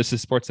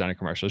SportsCenter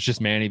commercial. It's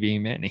just Manny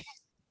being Manny.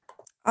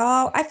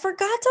 Oh, I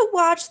forgot to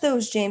watch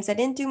those, James. I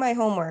didn't do my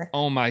homework.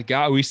 Oh my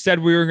God. We said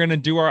we were going to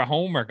do our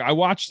homework. I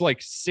watched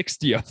like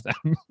 60 of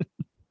them.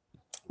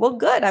 Well,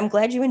 good. I'm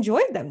glad you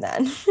enjoyed them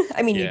then.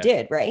 I mean, you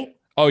did, right?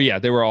 Oh yeah.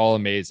 They were all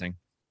amazing.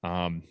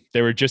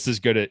 They were just as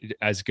good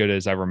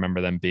as I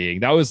remember them being.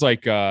 That was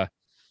like, that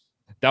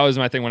was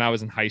my thing when I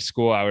was in high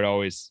school. I would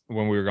always,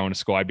 when we were going to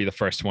school, I'd be the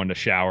first one to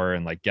shower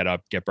and like get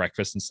up, get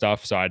breakfast and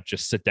stuff. So I'd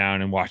just sit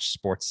down and watch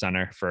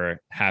SportsCenter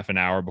for half an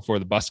hour before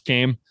the bus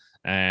came.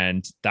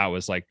 And that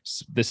was like,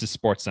 this is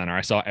SportsCenter.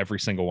 I saw every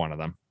single one of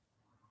them,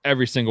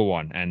 every single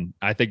one. And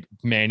I think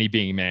Manny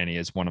being Manny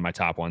is one of my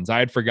top ones. I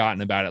had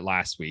forgotten about it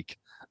last week,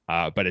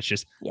 but it's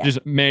just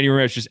Manny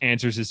Ramirez just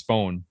answers his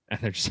phone and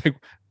they're just like,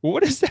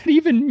 what does that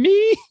even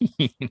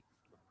mean?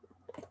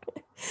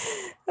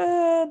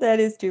 That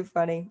is too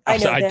funny. I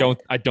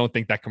don't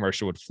think that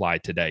commercial would fly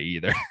today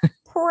either.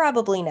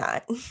 Probably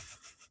not.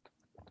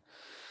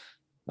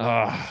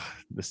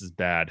 This is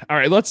bad. All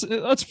right,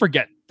 let's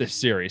forget this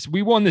series.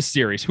 We won this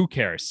series. Who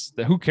cares?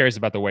 Who cares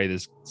about the way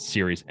this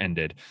series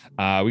ended?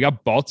 We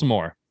got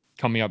Baltimore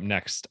coming up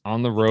next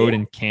on the road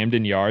in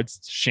Camden Yards.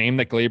 It's a shame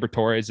that Gleyber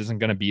Torres isn't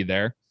going to be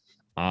there.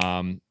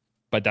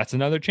 But that's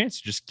another chance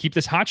to just keep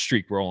this hot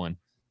streak rolling.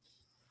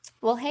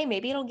 Well, hey,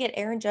 maybe it'll get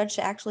Aaron Judge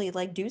to actually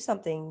like do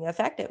something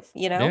effective,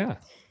 Yeah.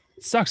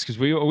 It sucks because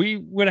we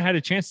would have had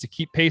a chance to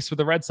keep pace with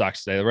the Red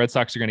Sox today. The Red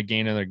Sox are going to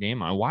gain another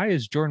game on. Why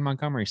is Jordan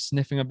Montgomery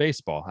sniffing a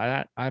baseball?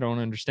 I don't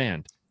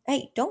understand.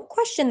 Hey, don't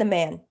question the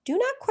man. Do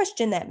not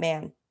question that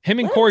man. Him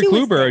and Corey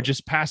Kluber are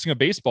just passing a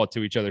baseball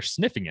to each other,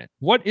 sniffing it.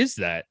 What is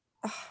that?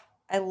 Oh,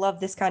 I love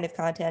this kind of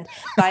content.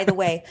 By the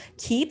way,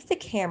 keep the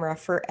camera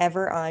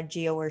forever on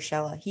Gio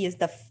Urshela. He is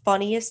the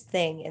funniest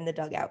thing in the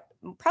dugout.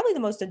 Probably the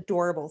most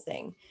adorable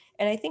thing.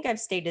 And I think I've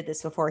stated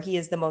this before. He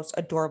is the most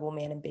adorable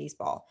man in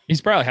baseball.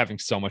 He's probably having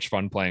so much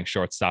fun playing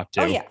shortstop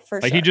too. Oh yeah,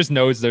 for sure. He just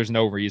knows there's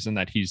no reason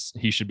that he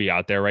should be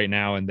out there right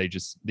now. And the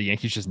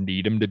Yankees just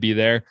need him to be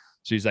there.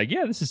 So he's like,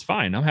 yeah, this is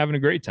fine. I'm having a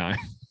great time.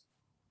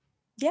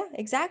 Yeah,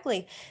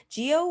 exactly.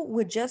 Gio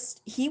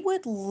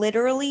would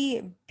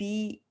literally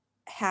be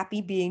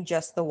happy being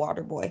just the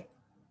water boy.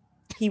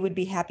 He would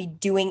be happy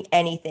doing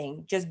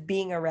anything, just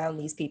being around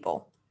these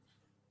people.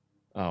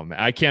 Oh man,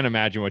 I can't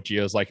imagine what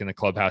Gio's like in the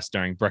clubhouse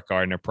during Brett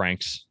Gardner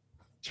pranks.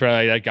 It's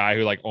probably that guy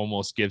who like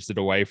almost gives it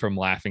away from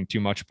laughing too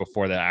much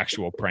before the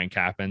actual prank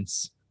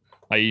happens.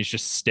 Like he's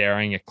just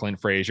staring at Clint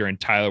Frazier and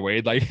Tyler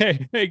Wade like,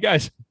 hey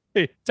guys,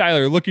 hey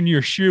Tyler, look in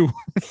your shoe.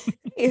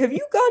 Hey, have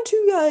you gone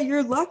to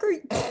your locker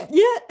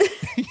yet?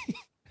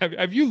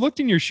 Have you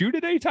looked in your shoe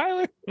today,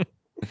 Tyler?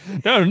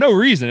 No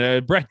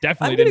reason. Brett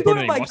definitely I'm gonna didn't go put to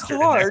any my mustard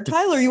car.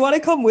 Tyler, you want to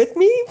come with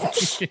me?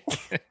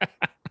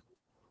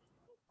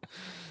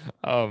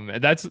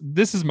 in there.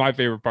 This is my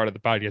favorite part of the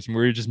podcast,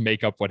 where we just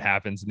make up what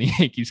happens in the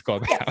Yankees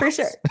clubhouse. Yeah, for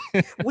sure.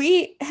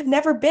 We have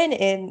never been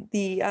in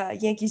the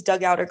Yankees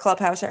dugout or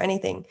clubhouse or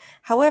anything.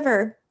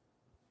 However,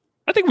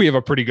 I think we have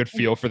a pretty good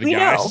feel for the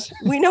guys.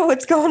 We know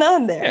what's going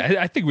on there.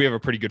 Yeah, I think we have a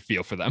pretty good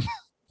feel for them.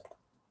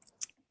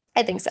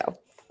 I think so.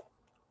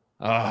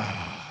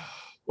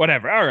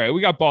 Whatever. All right.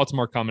 We got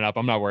Baltimore coming up.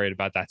 I'm not worried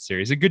about that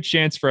series. A good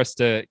chance for us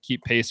to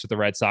keep pace with the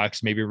Red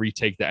Sox, maybe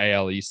retake the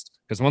AL East.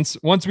 Because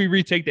once we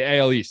retake the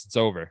AL East, it's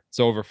over. It's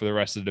over for the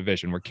rest of the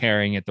division. We're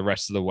carrying it the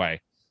rest of the way.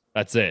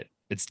 That's it.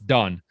 It's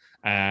done.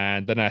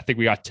 And then I think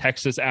we got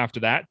Texas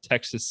after that.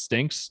 Texas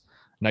stinks.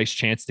 Nice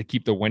chance to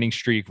keep the winning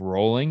streak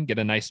rolling, get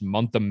a nice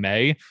month of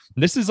May.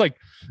 And this is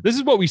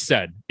what we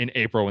said in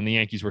April when the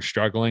Yankees were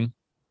struggling.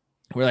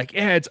 We're like,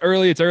 yeah, it's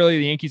early.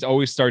 The Yankees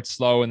always start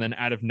slow, and then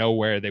out of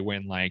nowhere, they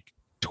win like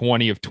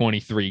 20 of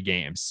 23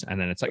 games. And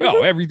then it's like,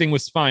 oh, everything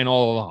was fine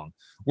all along.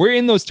 We're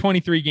in those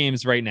 23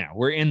 games right now.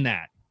 We're in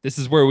that. This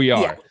is where we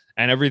are. Yeah.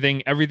 And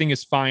everything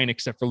is fine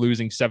except for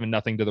losing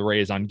 7-0 to the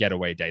Rays on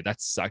getaway day.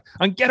 That sucked.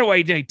 On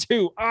getaway day,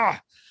 too.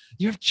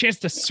 You have a chance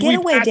to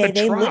sweep getaway at day. The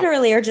they Trop.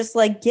 Literally are just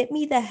like, get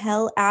me the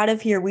hell out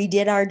of here. We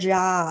did our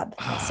job.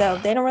 So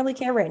they don't really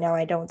care right now,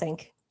 I don't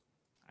think.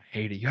 I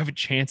hate it. You have a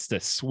chance to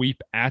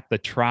sweep at the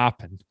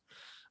Trop, and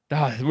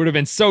it would have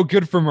been so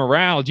good for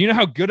morale. Do you know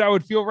how good I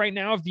would feel right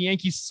now if the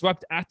Yankees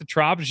swept at the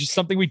Trop? It's just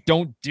something we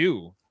don't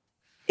do.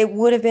 It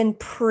would have been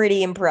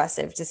pretty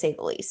impressive, to say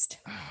the least.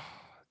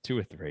 2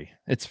 or 3.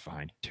 It's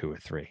fine. 2 or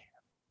 3.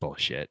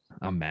 Bullshit.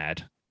 I'm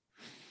mad.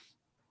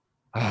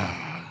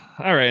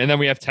 All right. And then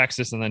we have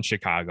Texas and then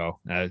Chicago.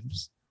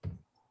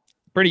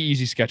 Pretty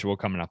easy schedule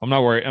coming up. I'm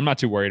not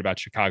too worried about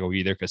Chicago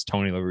either, because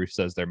Tony La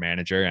Russa is their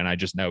manager, and I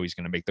just know he's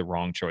going to make the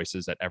wrong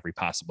choices at every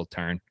possible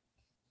turn.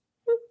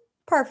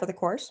 Par for the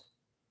course.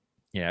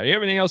 Yeah. You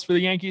have anything else for the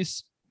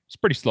Yankees? It's a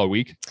pretty slow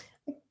week.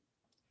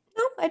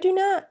 No, I do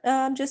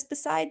not. Just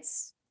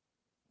besides,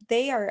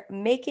 they are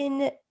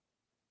making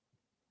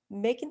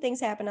things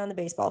happen on the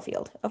baseball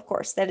field. Of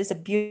course, that is a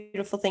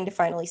beautiful thing to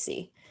finally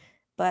see.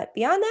 But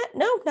beyond that,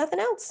 no, nothing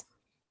else.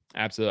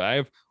 Absolutely. I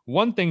have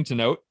one thing to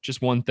note,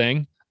 just one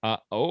thing.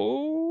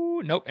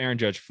 Nope, Aaron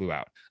Judge flew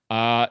out.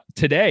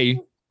 Today,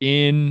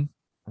 in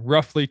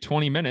roughly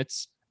 20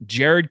 minutes,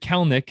 Jared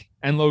Kelenic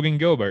and Logan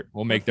Gilbert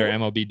will make their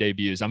MLB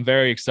debuts. I'm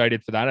very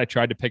excited for that. I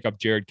tried to pick up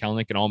Jared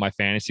Kelenic in all my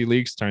fantasy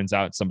leagues. Turns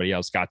out somebody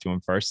else got to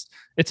him first.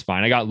 It's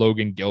fine. I got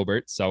Logan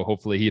Gilbert, so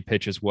hopefully he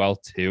pitches well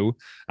too.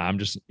 I'm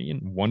just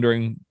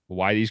wondering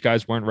why these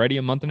guys weren't ready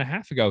a month and a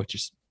half ago.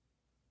 Just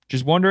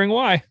wondering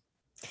why.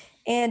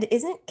 And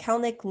isn't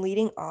Kelenic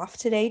leading off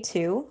today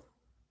too?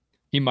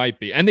 He might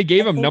be. And they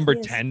gave him number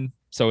 10.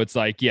 So it's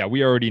like, yeah,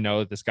 we already know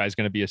that this guy's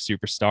going to be a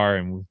superstar,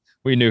 and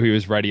we knew he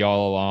was ready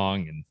all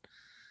along. And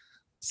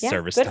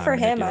service good time for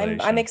him.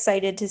 I'm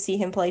excited to see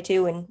him play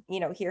too, and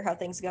hear how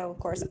things go. Of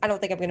course, I don't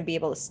think I'm going to be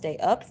able to stay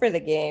up for the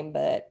game,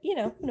 but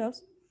who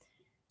knows?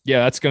 Yeah,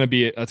 that's gonna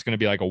be like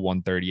a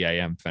 1:30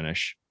 a.m.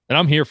 finish, and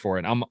I'm here for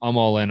it. I'm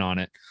all in on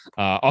it.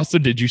 Also,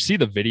 did you see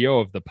the video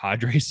of the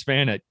Padres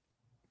fan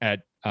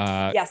at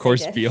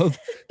Coors Field?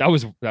 That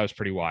was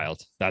pretty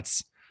wild.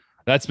 That's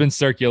been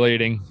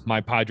circulating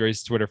my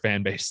Padres Twitter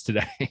fan base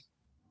today.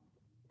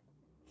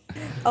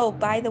 Oh,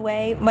 by the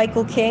way,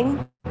 Michael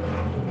King.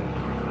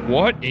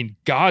 What in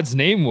God's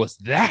name was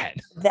that?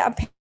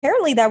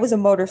 Apparently that was a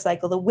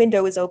motorcycle. The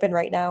window is open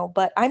right now,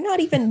 but I'm not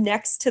even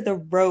next to the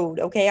road.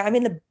 Okay. I'm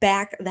in the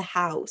back of the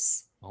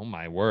house. Oh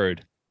my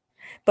word.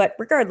 But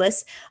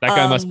regardless, that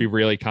guy must be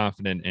really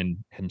confident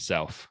in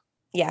himself.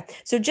 Yeah.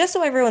 So just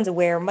so everyone's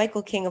aware,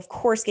 Michael King, of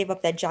course, gave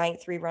up that giant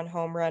 3-run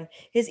home run.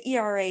 His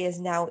ERA is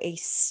now a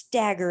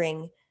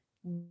staggering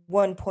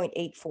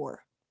 1.84.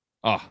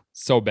 Oh,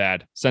 so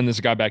bad. Send this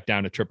guy back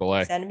down to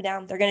AAA. Send him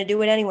down. They're going to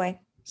do it anyway.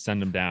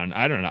 Send him down.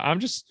 I don't know. I'm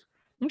just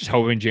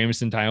hoping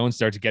Jameson Taillon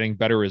starts getting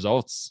better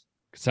results,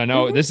 because I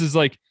know this is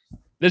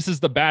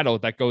the battle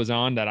that goes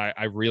on that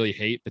I really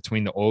hate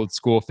between the old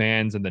school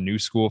fans and the new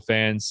school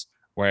fans,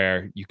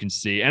 where you can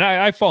see, and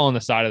I fall on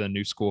the side of the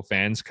new school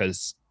fans,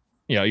 because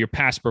your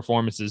past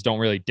performances don't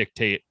really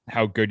dictate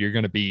how good you're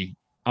going to be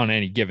on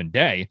any given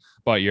day,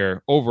 but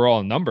your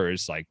overall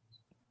numbers, like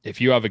if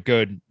you have a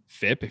good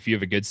FIP, if you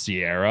have a good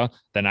Sierra,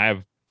 then I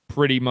have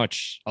pretty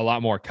much a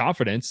lot more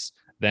confidence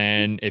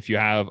than if you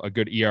have a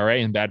good ERA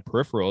and bad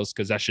peripherals,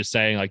 because that's just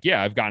saying like,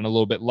 yeah, I've gotten a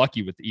little bit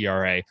lucky with the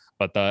ERA,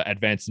 but the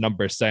advanced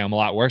numbers say I'm a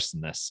lot worse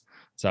than this.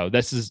 So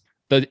this is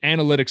the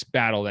analytics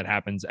battle that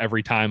happens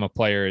every time a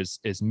player is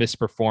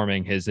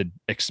misperforming his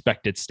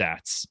expected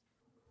stats.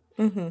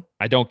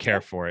 I don't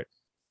care for it.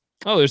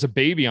 Oh, there's a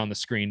baby on the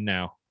screen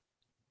now.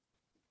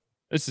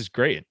 This is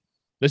great.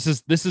 This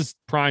is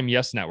prime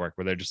Yes Network,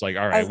 where they're just like,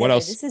 all right, what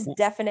else? This is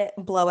definite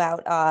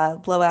blowout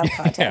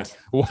content.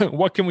 Yeah.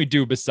 What can we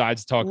do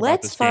besides talk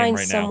about this game right now? Let's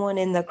find someone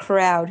in the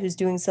crowd who's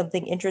doing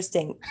something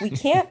interesting. We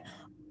can't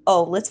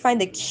oh, let's find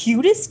the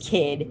cutest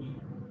kid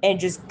and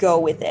just go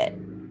with it.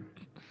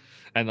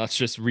 And let's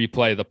just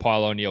replay the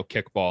Paul O'Neill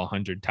kickball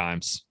 100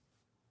 times.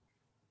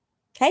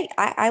 Hey,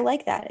 I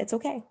like that. It's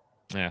okay.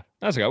 Yeah,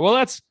 that's okay. Well,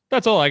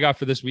 that's all I got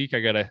for this week. I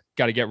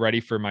gotta get ready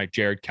for my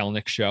Jared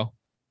Kelnick show.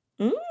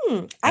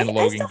 I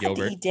still have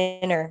to eat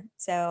dinner,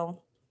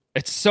 so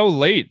it's so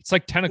late. It's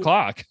like 10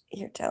 o'clock.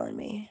 You're telling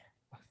me.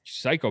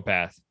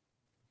 Psychopath.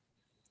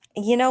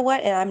 You know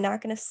what? And I'm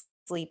not gonna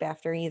sleep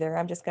after either.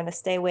 I'm just gonna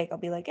stay awake. I'll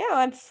be like, yeah,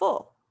 I'm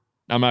full.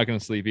 I'm not gonna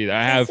sleep either.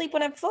 I can't sleep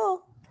when I'm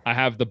full. I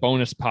have the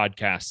bonus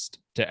podcast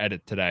to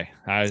edit today.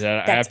 I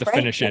have to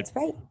finish it. That's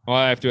right. Well,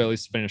 I have to at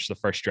least finish the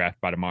first draft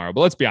by tomorrow.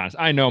 But let's be honest.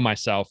 I know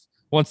myself.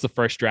 Once the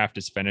first draft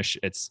is finished,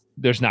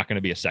 there's not going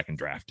to be a second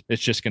draft.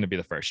 It's just going to be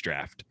the first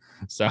draft.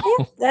 So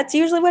yeah, that's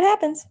usually what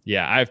happens.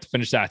 Yeah, I have to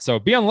finish that. So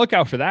be on the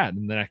lookout for that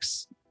in the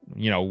next,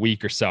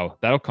 week or so.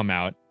 That'll come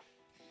out.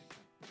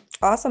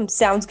 Awesome.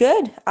 Sounds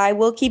good. I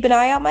will keep an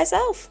eye out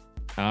myself.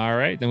 All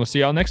right. Then we'll see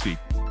y'all next week.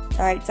 All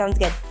right. Sounds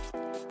good.